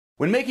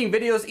When making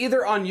videos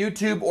either on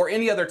YouTube or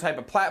any other type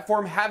of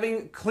platform,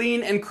 having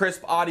clean and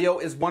crisp audio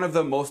is one of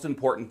the most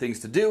important things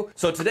to do.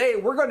 So today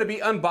we're going to be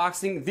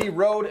unboxing the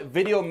Rode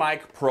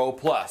VideoMic Pro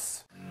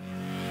Plus.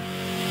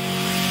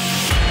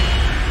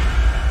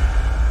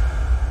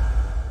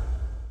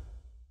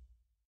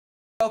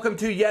 Welcome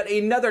to yet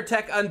another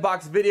tech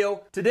unbox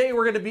video. Today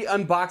we're going to be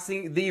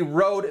unboxing the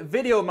Rode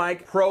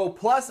VideoMic Pro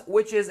Plus,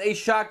 which is a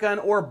shotgun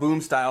or boom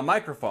style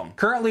microphone.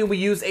 Currently we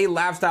use a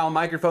lav style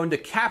microphone to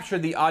capture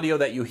the audio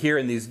that you hear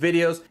in these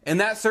videos, and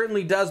that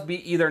certainly does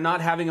beat either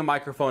not having a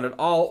microphone at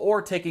all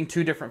or taking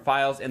two different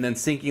files and then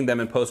syncing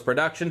them in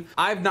post-production.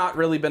 I've not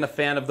really been a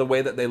fan of the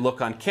way that they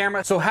look on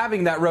camera, so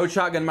having that Rode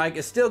shotgun mic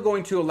is still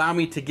going to allow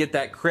me to get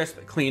that crisp,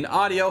 clean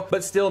audio,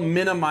 but still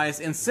minimize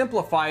and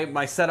simplify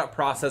my setup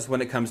process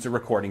when it comes to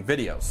recording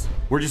videos.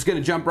 We're just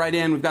gonna jump right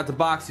in. We've got the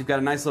box, you've got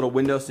a nice little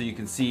window so you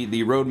can see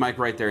the Rode mic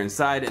right there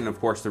inside, and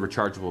of course the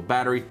rechargeable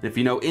battery. If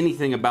you know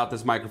anything about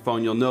this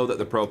microphone, you'll know that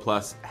the Pro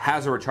Plus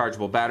has a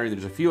rechargeable battery.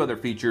 There's a few other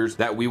features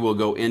that we will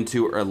go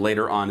into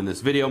later on in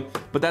this video,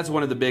 but that's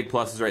one of the big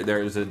pluses right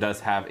there, is it does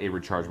have a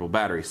rechargeable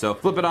battery. So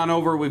flip it on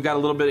over, we've got a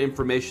little bit of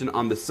information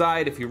on the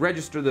side. If you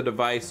register the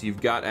device,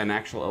 you've got an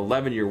actual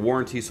 11-year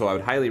warranty, so I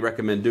would highly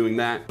recommend doing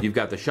that. You've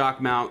got the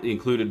shock mount, the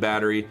included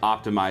battery,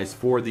 optimized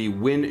for the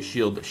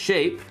windshield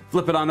shape.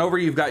 Flip it on over,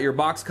 you've got your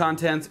box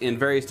contents in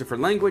various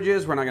different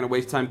languages. We're not gonna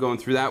waste time going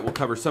through that. We'll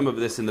cover some of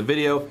this in the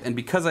video. And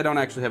because I don't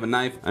actually have a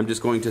knife, I'm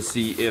just going to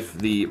see if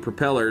the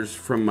propellers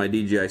from my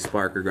DJI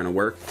Spark are gonna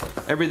work.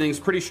 Everything's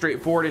pretty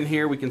straightforward in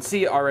here. We can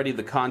see already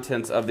the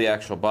contents of the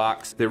actual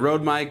box. The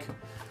Rode mic,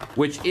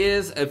 which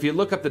is, if you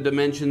look up the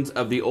dimensions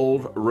of the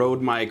old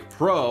Rode Mic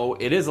Pro,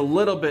 it is a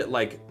little bit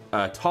like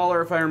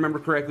taller if I remember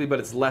correctly, but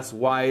it's less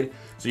wide.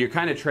 So you're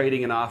kind of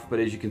trading it off, but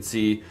as you can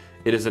see,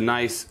 it's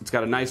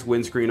got a nice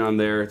windscreen on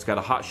there. It's got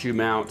a hot shoe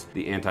mount,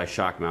 the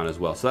anti-shock mount as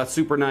well. So that's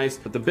super nice.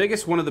 But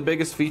one of the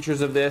biggest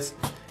features of this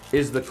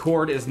is the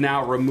cord is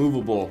now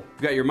removable.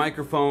 You've got your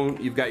microphone,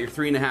 you've got your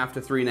 3.5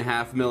 to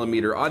 3.5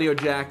 millimeter audio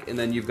jack, and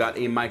then you've got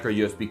a micro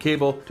USB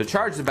cable to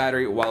charge the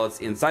battery while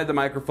it's inside the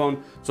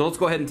microphone. So let's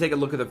go ahead and take a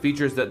look at the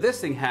features that this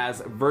thing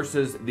has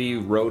versus the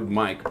Rode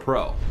Mic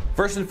Pro.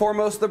 First and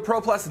foremost, the Pro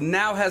Plus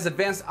now has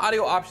advanced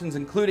audio options,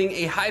 including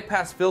a high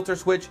pass filter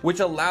switch, which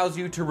allows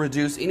you to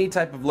reduce any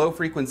type of low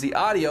frequency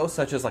audio,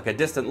 such as like a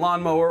distant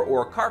lawnmower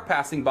or a car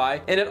passing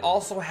by. And it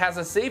also has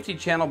a safety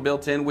channel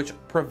built in, which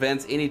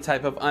prevents any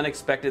type of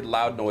unexpected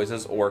loud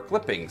noises or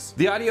clippings.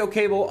 The audio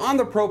cable on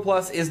the Pro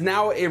Plus is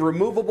now a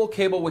removable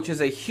cable, which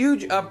is a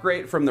huge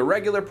upgrade from the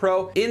regular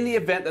Pro. In the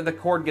event that the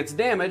cord gets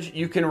damaged,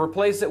 you can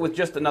replace it with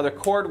just another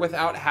cord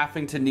without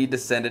having to need to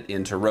send it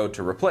into Rode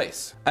to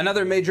replace.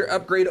 Another major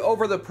upgrade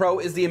over the Pro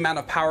is the amount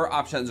of power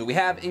options we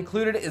have.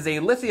 Included is a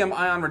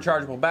lithium-ion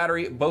rechargeable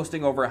battery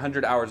boasting over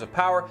 100 hours of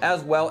power,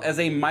 as well as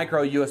a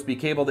micro USB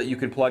cable that you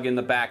can plug in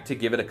the back to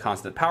give it a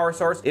constant power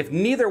source. If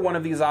neither one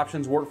of these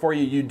options work for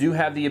you, you do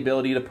have the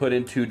ability to put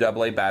in two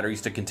AA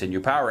batteries to continue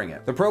powering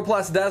it. The Pro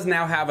Plus does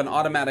now have an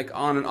automatic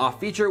on and off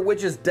feature,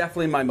 which is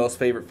definitely my most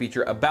favorite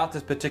feature about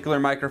this particular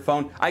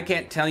microphone. I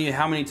can't tell you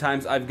how many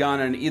times I've gone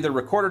and either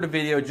recorded a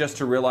video just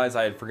to realize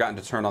I had forgotten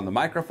to turn on the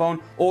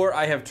microphone, or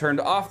I have turned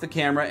off the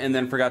camera and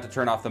then forgot to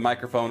turn off the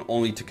microphone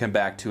only to come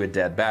back to a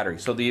dead battery.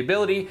 So the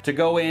ability to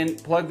go in,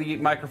 plug the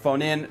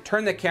microphone in,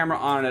 turn the camera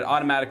on, and it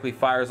automatically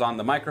fires on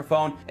the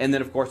microphone. And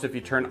then of course, if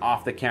you turn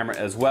off the camera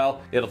as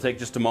well, it'll take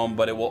just a moment,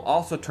 but it will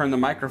also turn the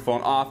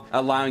microphone off,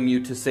 allowing you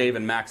to save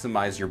and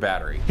maximize your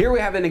battery. Here we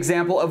have an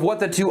example of what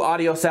the two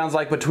audio sounds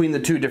like between the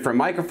two different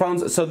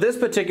microphones. So this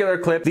particular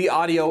clip, the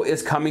audio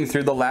is coming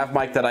through the lav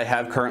mic that I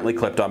have currently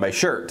clipped on my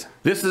shirt.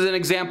 This is an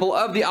example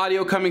of the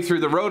audio coming through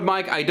the Rode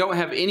mic. I don't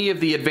have any of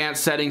the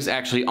advanced settings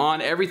actually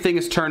on. Everything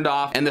is turned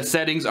off, and the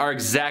settings are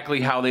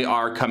exactly how they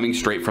are coming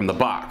straight from the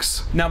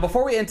box. Now,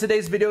 before we end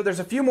today's video, there's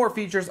a few more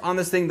features on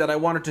this thing that I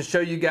wanted to show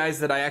you guys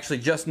that I actually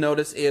just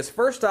noticed. Is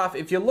first off,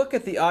 if you look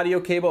at the audio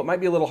cable, it might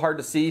be a little hard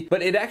to see,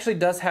 but it actually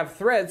does have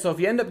threads. So if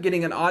you end up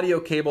getting an audio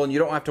cable and you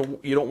don't want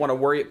to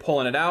worry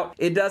pulling it out,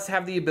 it does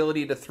have the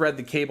ability to thread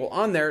the cable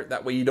on there.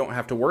 That way you don't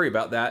have to worry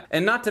about that.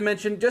 And not to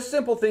mention just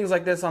simple things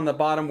like this on the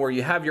bottom where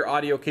you have your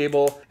audio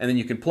cable and then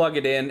you can plug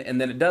it in, and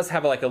then it does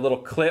have like a little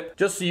clip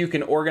just so you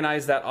can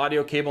organize that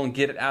audio cable and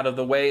get it out of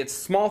the way. It's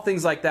small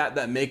things like that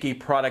that make a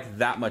product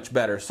that much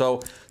better.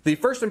 So the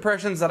first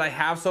impressions that I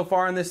have so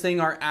far on this thing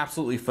are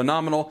absolutely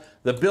phenomenal.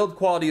 The build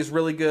quality is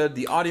really good.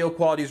 The audio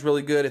quality is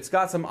really good. It's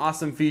got some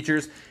awesome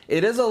features.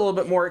 It is a little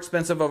bit more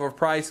expensive of a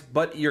price,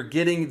 but you're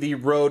getting the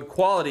Rode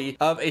quality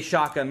of a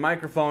shotgun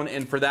microphone,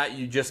 and for that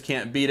you just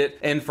can't beat it.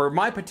 And for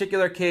my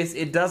particular case,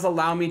 it does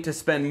allow me to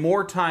spend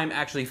more time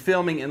actually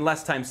filming and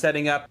less time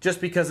setting up.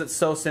 Just because it's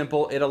so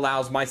simple, it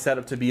allows my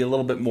setup to be a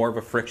little bit more of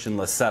a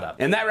frictionless setup.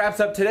 And that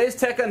wraps up today's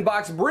tech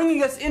unbox,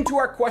 bringing us into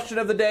our question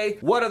of the day.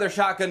 What other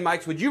shotgun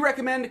mics would you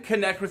recommend? and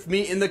connect with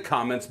me in the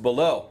comments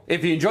below.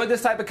 If you enjoyed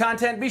this type of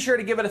content, be sure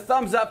to give it a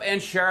thumbs up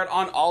and share it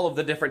on all of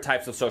the different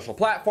types of social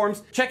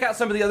platforms. Check out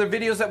some of the other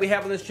videos that we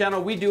have on this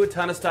channel. We do a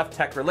ton of stuff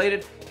tech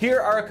related. Here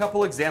are a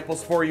couple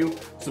examples for you.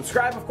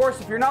 Subscribe, of course,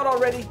 if you're not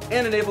already,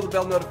 and enable the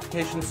bell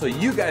notifications so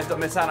you guys don't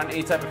miss out on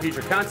any type of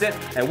future content,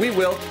 and we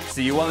will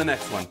see you on the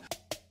next one.